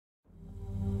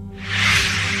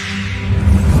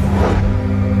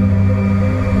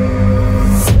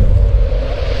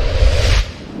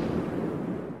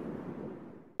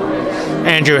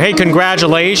Andrew, hey,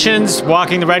 congratulations,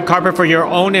 walking the red carpet for your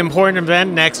own important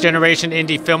event, Next Generation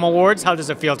Indie Film Awards. How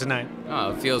does it feel tonight? Oh,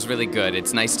 it feels really good.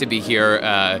 It's nice to be here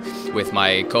with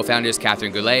my co-founders,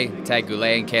 Catherine Goulet, Tag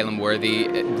Goulet, and Caleb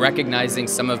Worthy, recognizing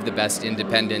some of the best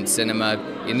independent cinema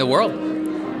in the world.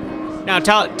 Now,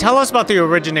 tell us about the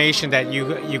origination that you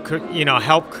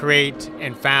helped create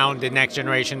and found the Next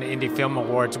Generation Indie Film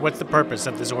Awards. What's the purpose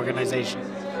of this organization?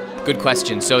 Good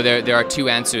question. So there are two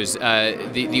answers,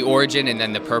 the origin and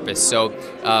then the purpose. So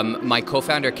my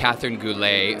co-founder, Catherine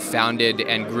Goulet, founded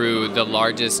and grew the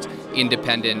largest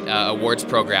independent awards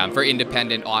program for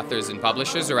independent authors and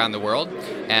publishers around the world.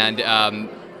 And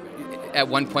at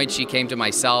one point she came to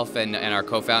myself and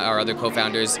our other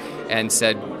co-founders and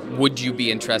said, would you be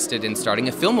interested in starting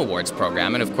a film awards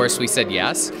program? And of course we said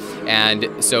yes.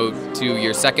 And so to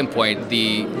your second point,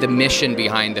 the mission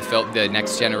behind the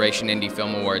Next Generation Indie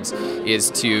Film Awards is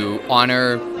to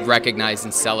honor, recognize,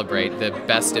 and celebrate the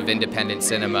best of independent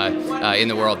cinema in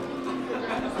the world.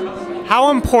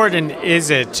 How important is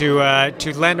it to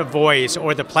lend a voice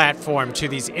or the platform to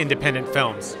these independent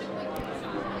films?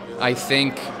 I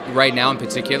think right now in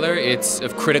particular, it's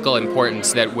of critical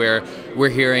importance that we're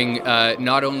hearing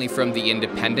not only from the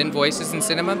independent voices in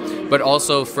cinema, but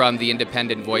also from the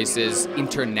independent voices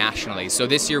internationally. So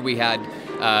this year we had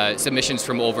submissions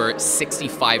from over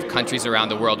 65 countries around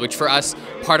the world, which for us,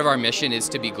 part of our mission is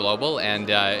to be global,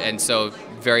 and so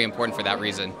very important for that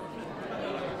reason.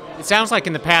 It sounds like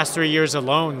in the past 3 years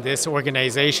alone, this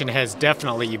organization has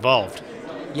definitely evolved.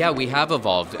 Yeah, we have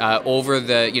evolved. Over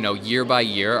the year by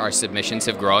year, our submissions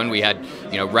have grown. We had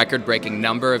record-breaking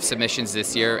number of submissions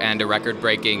this year, and a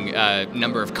record-breaking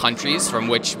number of countries from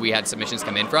which we had submissions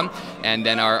come in from. And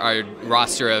then our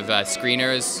roster of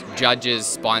screeners, judges,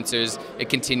 sponsors, it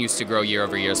continues to grow year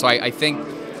over year. So I think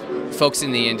folks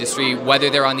in the industry, whether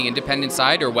they're on the independent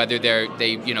side or whether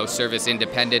they service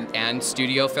independent and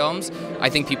studio films, I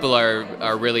think people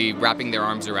are really wrapping their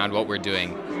arms around what we're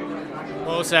doing.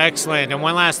 Most excellent. And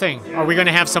one last thing, are we going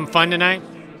to have some fun tonight?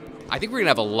 I think we're going to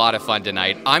have a lot of fun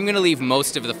tonight. I'm going to leave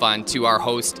most of the fun to our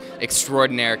host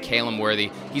extraordinaire, Caleb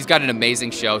Worthy. He's got an amazing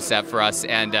show set for us,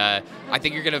 and I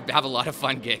think you're going to have a lot of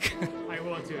fun gig. I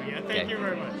will too, yeah. Thank you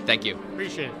very much. Thank you.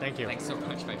 Appreciate it. Thank you. Thanks so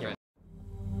much, my friend.